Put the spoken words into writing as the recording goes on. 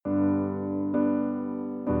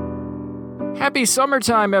Happy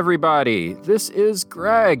summertime, everybody! This is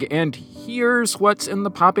Greg, and here's what's in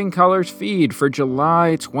the Popping Colors feed for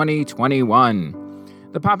July 2021.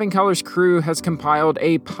 The Popping Colors crew has compiled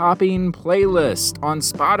a popping playlist on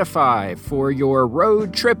Spotify for your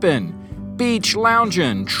road trippin', beach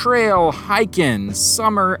loungin', trail hiking,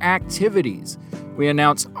 summer activities. We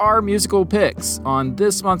announce our musical picks on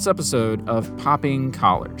this month's episode of Popping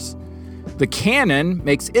Collars. The Canon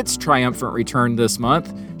makes its triumphant return this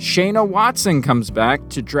month. Shayna Watson comes back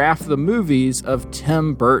to draft the movies of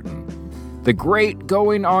Tim Burton. The great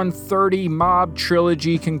Going on 30 Mob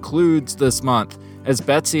trilogy concludes this month as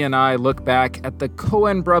Betsy and I look back at the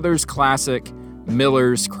Coen Brothers classic,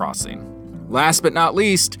 Miller's Crossing. Last but not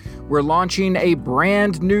least, we're launching a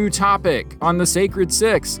brand new topic on the Sacred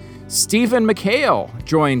Six. Stephen McHale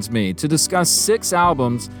joins me to discuss 6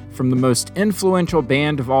 albums from the most influential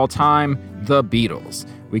band of all time, The Beatles.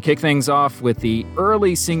 We kick things off with the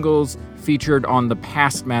early singles featured on the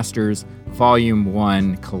Past Masters Volume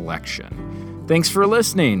 1 collection. Thanks for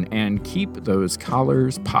listening, and keep those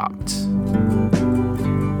collars popped.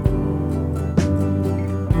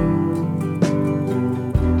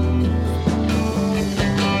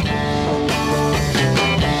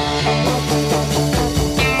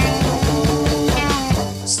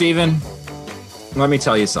 Stephen, let me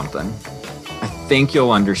tell you something. I think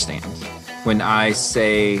you'll understand. When I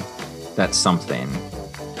say that something,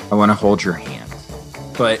 I want to hold your hand,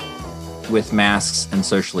 but with masks and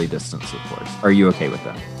socially distanced, of course. Are you okay with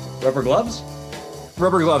that? Rubber gloves?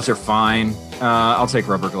 Rubber gloves are fine. I'll take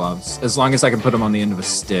rubber gloves as long as I can put them on the end of a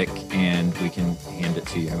stick and we can hand it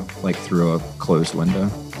to you, like through a closed window.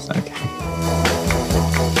 Is that okay?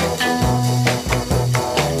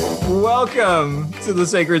 Welcome to the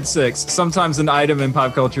Sacred Six. Sometimes an item in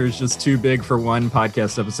pop culture is just too big for one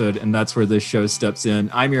podcast episode, and that's where this show steps in.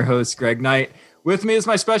 I'm your host, Greg Knight. With me is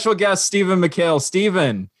my special guest, Stephen McHale.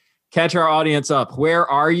 Stephen, catch our audience up. Where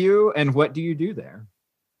are you, and what do you do there?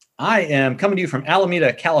 I am coming to you from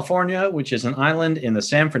Alameda, California, which is an island in the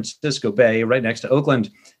San Francisco Bay, right next to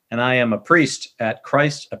Oakland, and I am a priest at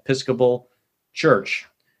Christ Episcopal Church,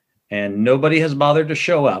 and nobody has bothered to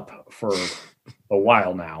show up for a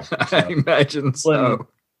while now. So I imagine so.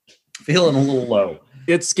 Feeling a little low.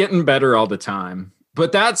 It's getting better all the time,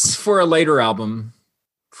 but that's for a later album.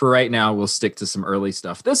 For right now, we'll stick to some early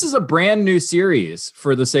stuff. This is a brand new series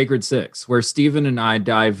for the Sacred Six, where Stephen and I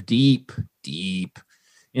dive deep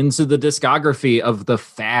into the discography of the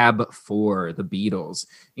Fab Four, the Beatles.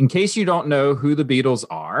 In case you don't know who the Beatles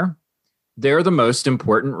are, they're the most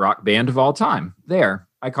important rock band of all time. There,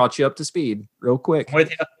 I caught you up to speed real quick. With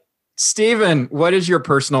you. Stephen, what is your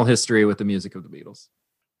personal history with the music of the Beatles?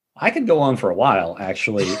 I could go on for a while,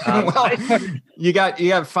 actually. You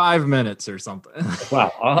got 5 minutes or something.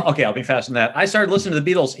 Wow. Okay, I'll be fast on that. I started listening to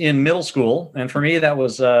the Beatles in middle school, and for me, that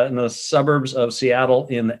was in the suburbs of Seattle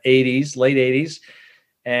in the 80s, late 80s.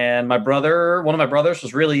 And one of my brothers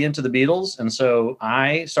was really into the Beatles, and so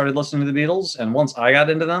I started listening to the Beatles, and once I got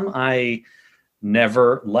into them, I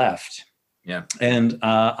never left. Yeah. And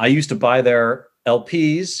I used to buy their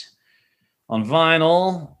LPs on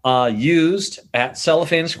vinyl, used at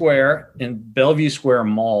Cellophane Square in Bellevue Square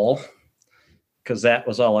Mall, because that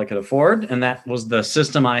was all I could afford. And that was the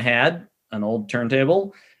system I had, an old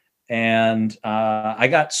turntable. And I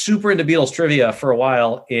got super into Beatles trivia for a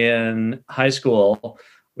while in high school,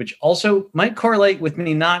 which also might correlate with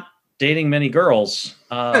me not dating many girls.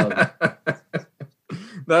 That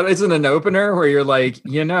isn't an opener where you're like,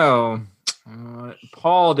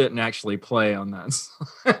 Paul didn't actually play on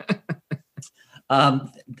that.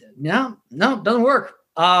 No, it doesn't work.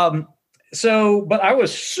 But I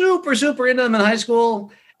was super into them in high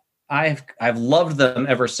school. I've loved them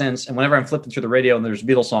ever since. And whenever I'm flipping through the radio and there's a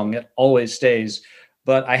Beatles song, it always stays.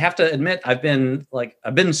 But I have to admit, I've been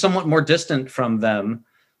somewhat more distant from them.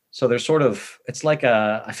 So there's I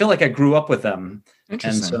feel like I grew up with them. And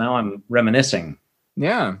so now I'm reminiscing.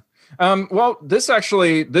 Yeah. Well, this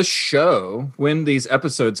show, when these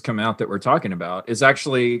episodes come out that we're talking about, is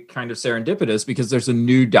actually kind of serendipitous because there's a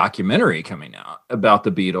new documentary coming out about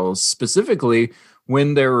the Beatles, specifically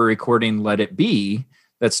when they were recording Let It Be,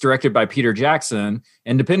 that's directed by Peter Jackson.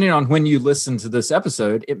 And depending on when you listen to this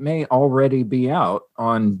episode, it may already be out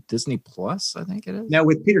on Disney Plus, I think it is. Now,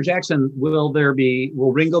 with Peter Jackson, will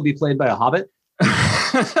Ringo be played by a Hobbit?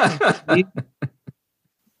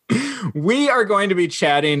 We are going to be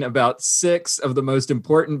chatting about 6 of the most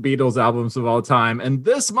important Beatles albums of all time. And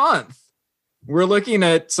this month, we're looking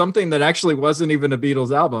at something that actually wasn't even a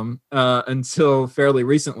Beatles album until fairly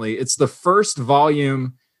recently. It's the first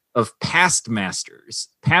volume of Past Masters.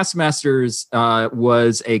 Past Masters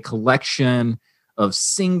was a collection of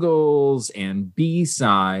singles and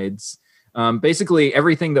B-sides. Basically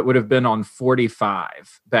everything that would have been on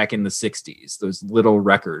 45 back in the 60s, those little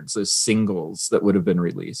records, those singles that would have been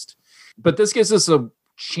released. But this gives us a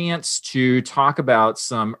chance to talk about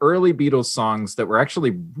some early Beatles songs that were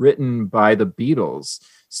actually written by the Beatles.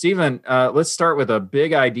 Stephen, let's start with a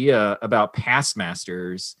big idea about Past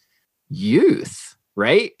Masters. Youth,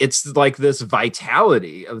 right? It's like this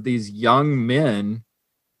vitality of these young men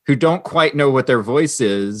who don't quite know what their voice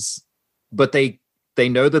is, but they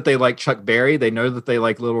know that they like Chuck Berry, they know that they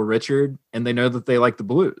like Little Richard, and they know that they like the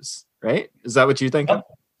blues, right? Is that what you think? Yep.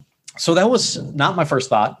 So that was not my first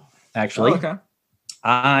thought, actually. Oh, okay.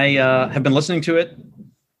 I have been listening to it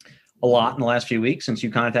a lot in the last few weeks since you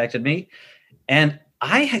contacted me. And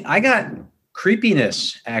I got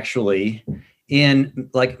creepiness, actually, in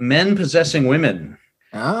like men possessing women.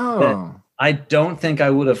 Oh. I don't think I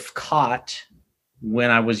would have caught when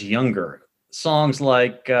I was younger. Songs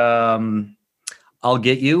like I'll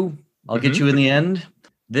Get You. I'll Get You in the End.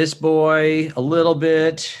 This Boy, a little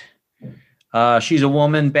bit. She's a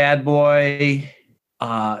Woman, Bad Boy.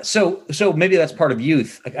 So maybe that's part of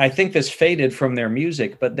youth. I think this faded from their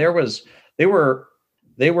music, but they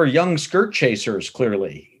were young skirt chasers,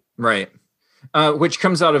 clearly. Right. Which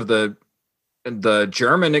comes out of the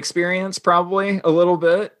German experience, probably a little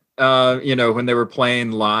bit. When they were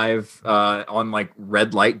playing live on like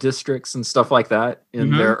red light districts and stuff like that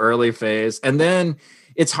in their early phase. And then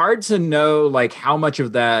it's hard to know like how much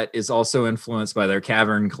of that is also influenced by their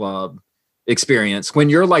Cavern Club experience when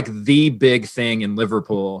you're like the big thing in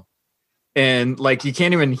Liverpool and like you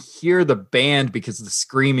can't even hear the band because the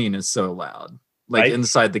screaming is so loud, like right.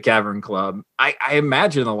 Inside the Cavern Club. I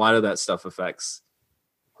imagine a lot of that stuff affects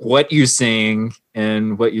what you sing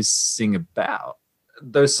and what you sing about.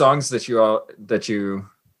 Those songs that you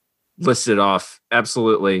listed off,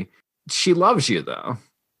 absolutely. She Loves You, though,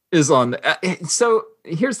 is on. So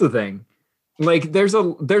here's the thing. Like there's a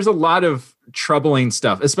lot of troubling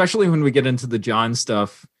stuff, especially when we get into the John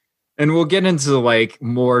stuff, and we'll get into like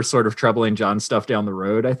more sort of troubling John stuff down the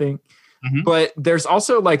road, I think. Mm-hmm. But there's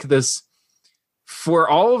also like this, for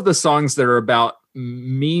all of the songs that are about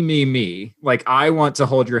me, like I want to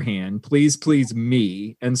hold your hand, please,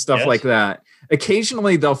 me, and stuff like that.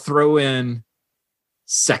 Occasionally they'll throw in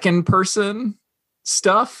second person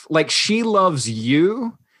stuff, like She Loves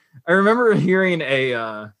You. I remember hearing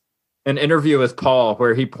an interview with Paul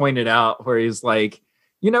where he pointed out where he's like,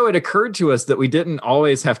 it occurred to us that we didn't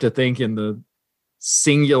always have to think in the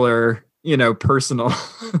singular, personal,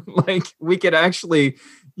 like we could actually,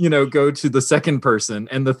 go to the second person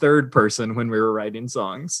and the third person when we were writing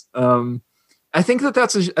songs. I think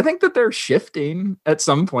that they're shifting at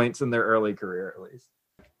some points in their early career, at least.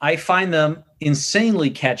 I find them insanely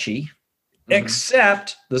catchy,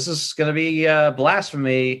 except this is going to be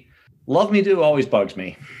blasphemy. Love Me Do always bugs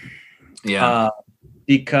me. Yeah,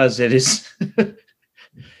 because it is,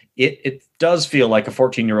 it does feel like a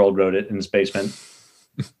 14-year-old wrote it in his basement.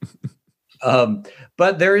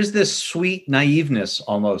 But there is this sweet naiveness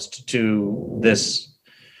almost to this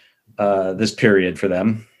period for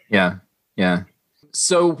them. Yeah.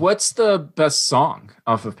 So what's the best song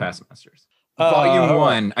off of Past Masters? Volume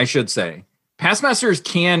 1, I should say. Past Masters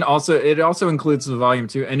also includes the Volume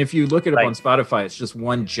 2. And if you look it up on Spotify, it's just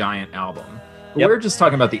one giant album. But we're just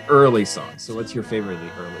talking about the early songs. So what's your favorite of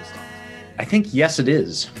the early songs? I think Yes, It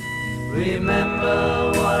Is.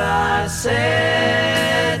 Remember what I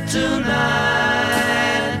said tonight.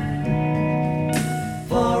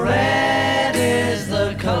 For red is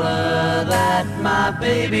the color that my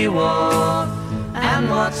baby wore. And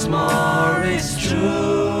what's more is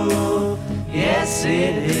true. Yes,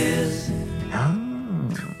 it is. Oh.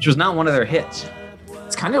 Which was not one of their hits.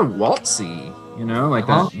 It's kind of waltzy. Like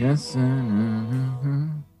that. Yes.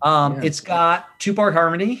 It's got 2-part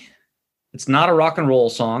harmony. It's not a rock and roll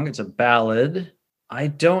song. It's a ballad. I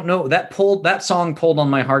don't know. That song pulled on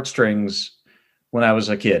my heartstrings when I was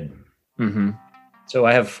a kid. Mm-hmm. So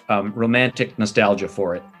I have romantic nostalgia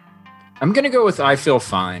for it. I'm going to go with I Feel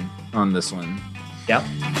Fine on this one. Yep.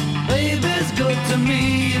 Baby's good to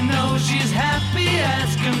me. She's happy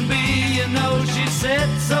as can be. She said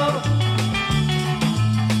so.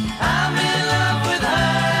 I'm in love with her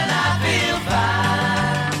and I feel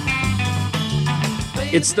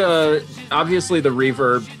fine. It's obviously the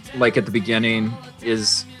reverb, like at the beginning,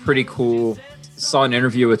 is pretty cool. Saw an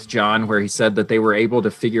interview with John where he said that they were able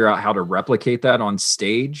to figure out how to replicate that on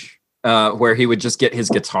stage, where he would just get his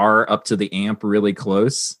guitar up to the amp really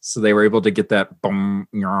close. So they were able to get that boom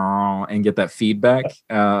and get that feedback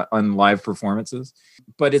on live performances.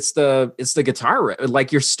 But it's the guitar,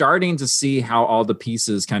 like you're starting to see how all the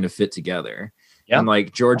pieces kind of fit together. and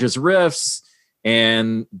like George's riffs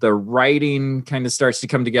and the writing kind of starts to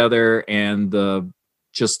come together, and the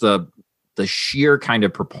sheer kind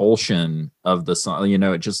of propulsion of the song, you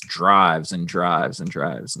know, it just drives and drives and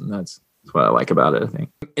drives. And that's what I like about it, I think.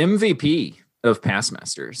 MVP of Past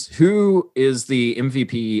Masters. Who is the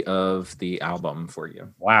MVP of the album for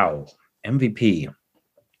you? Wow. MVP.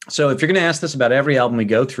 So if you're going to ask this about every album we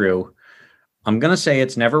go through, I'm going to say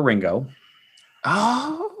it's never Ringo.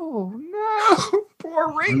 Oh, no. Poor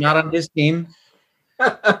Ringo. I'm not on his team.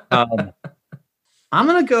 I'm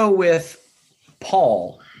going to go with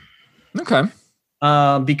Paul. Okay.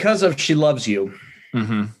 Because of She Loves You.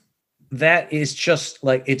 Mm-hmm. That is just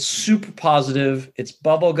like, it's super positive. It's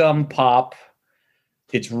bubblegum pop.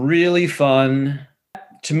 It's really fun.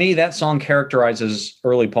 To me, that song characterizes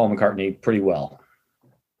early Paul McCartney pretty well.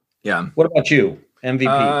 Yeah. What about you?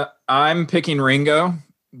 MVP? I'm picking Ringo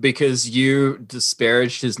because you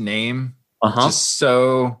disparaged his name just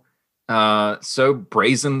so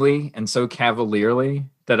brazenly and so cavalierly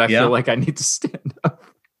that I feel like I need to stand up.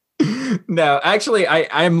 No, actually,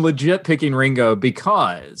 I'm legit picking Ringo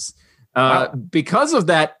because of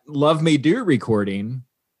that Love Me Do recording,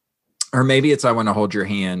 or maybe it's I Want to Hold Your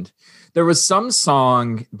Hand. There was some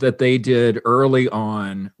song that they did early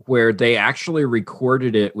on where they actually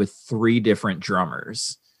recorded it with 3 different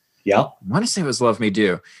drummers. Yeah. I want to say it was Love Me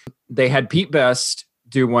Do. They had Pete Best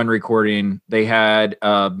do one recording. They had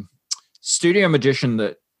a studio musician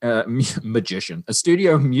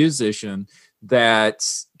that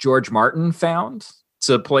George Martin found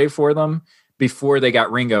to play for them before they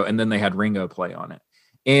got Ringo, and then they had Ringo play on it.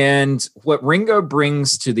 And what Ringo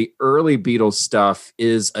brings to the early Beatles stuff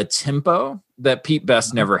is a tempo that Pete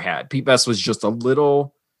Best never had. Pete Best was just a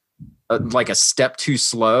little like a step too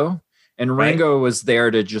slow, and Ringo was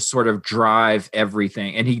there to just sort of drive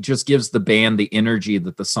everything, and he just gives the band the energy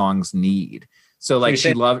that the songs need. So like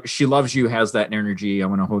She Loves You has that energy. I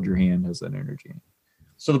Want to Hold Your Hand has that energy.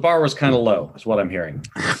 So the bar was kind of low, is what I'm hearing.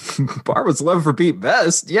 Bar was low for Pete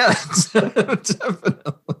Best. Yeah,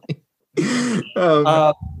 definitely.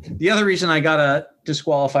 The other reason I got to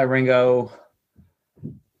disqualify Ringo,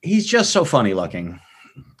 he's just so funny looking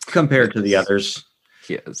compared to the others.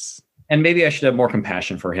 Yes. And maybe I should have more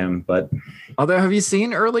compassion for him, but. Although, have you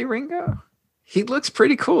seen early Ringo? He looks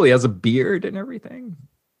pretty cool. He has a beard and everything.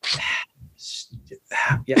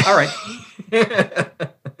 Yeah. All right.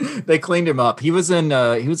 They cleaned him up. He was in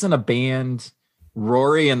a band,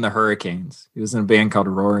 Rory and the Hurricanes. He was in a band called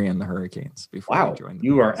Rory and the Hurricanes before he joined.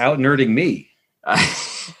 You are out nerding me.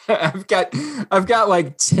 I've got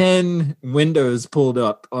like 10 windows pulled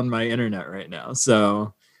up on my internet right now.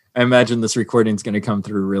 So I imagine this recording is going to come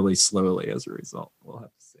through really slowly as a result. We'll have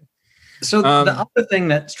to see. So the other thing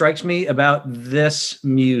that strikes me about this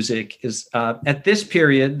music is at this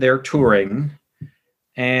period, they're touring.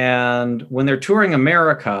 And when they're touring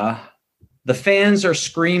America, the fans are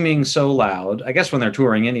screaming so loud, I guess when they're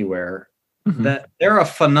touring anywhere, that they're a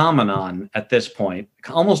phenomenon at this point,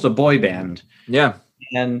 almost a boy band. Yeah.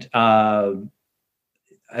 And the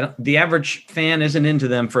average fan isn't into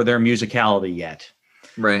them for their musicality yet.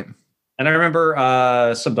 Right. And I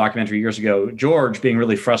remember some documentary years ago, George being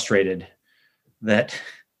really frustrated that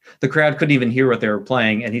the crowd couldn't even hear what they were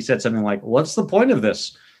playing. And he said something like, what's the point of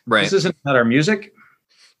this? Right. This isn't about our music.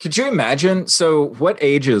 Could you imagine? So what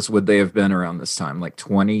ages would they have been around this time? Like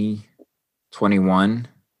 20, 21?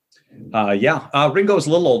 Yeah. Ringo was a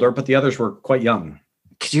little older, but the others were quite young.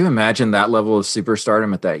 Could you imagine that level of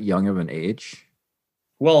superstardom at that young of an age?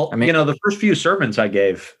 Well, I mean, the first few sermons I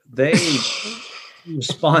gave, they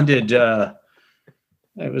responded. It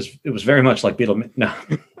was very much like Beatles. No,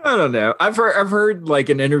 I don't know. I've heard like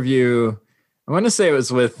an interview. I want to say it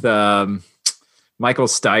was with Michael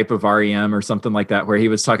Stipe of REM or something like that, where he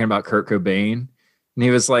was talking about Kurt Cobain, and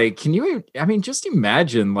he was like, just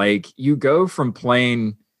imagine like you go from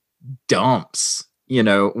playing dumps,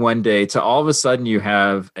 one day to all of a sudden you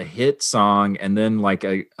have a hit song and then like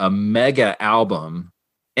a mega album,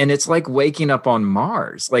 and it's like waking up on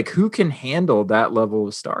Mars. Like, who can handle that level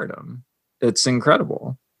of stardom? It's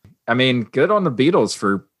incredible. I mean, good on the Beatles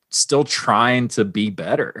for still trying to be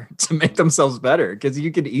better, to make themselves better, because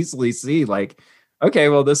you could easily see like, okay,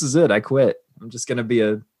 well, this is it. I quit. I'm just going to be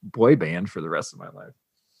a boy band for the rest of my life.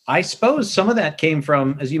 I suppose some of that came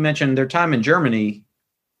from, as you mentioned, their time in Germany.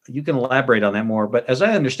 You can elaborate on that more. But as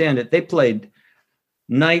I understand it, they played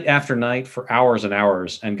night after night for hours and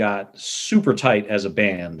hours and got super tight as a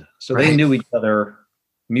band. So They knew each other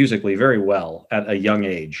musically very well at a young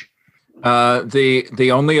age.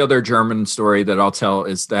 The only other German story that I'll tell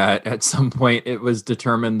is that at some point it was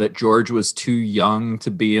determined that George was too young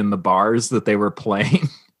to be in the bars that they were playing.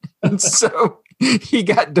 And so he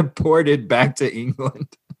got deported back to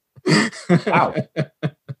England. Wow.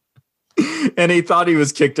 And he thought he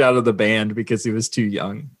was kicked out of the band because he was too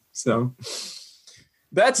young. So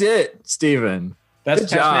that's it, Stephen. That's Good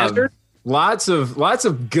job. Taskmaster? Lots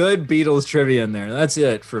of good Beatles trivia in there. That's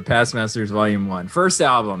it for Past Masters Volume 1. First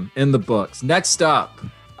album in the books. Next up,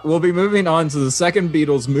 we'll be moving on to the second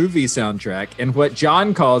Beatles movie soundtrack and what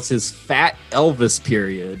John calls his Fat Elvis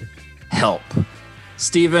period, Help.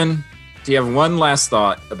 Stephen, do you have one last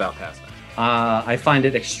thought about Past Masters? I find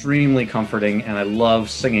it extremely comforting, and I love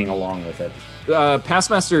singing along with it. Past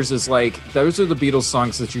Masters is like, those are the Beatles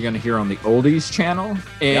songs that you're going to hear on the Oldies channel,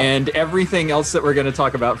 and everything else that we're going to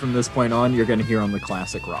talk about from this point on, you're going to hear on the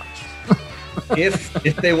Classic Rock. if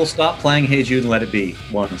they will stop playing Hey Jude and Let It Be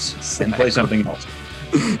once and play something else.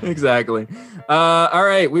 Exactly. All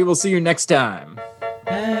right, we will see you next time.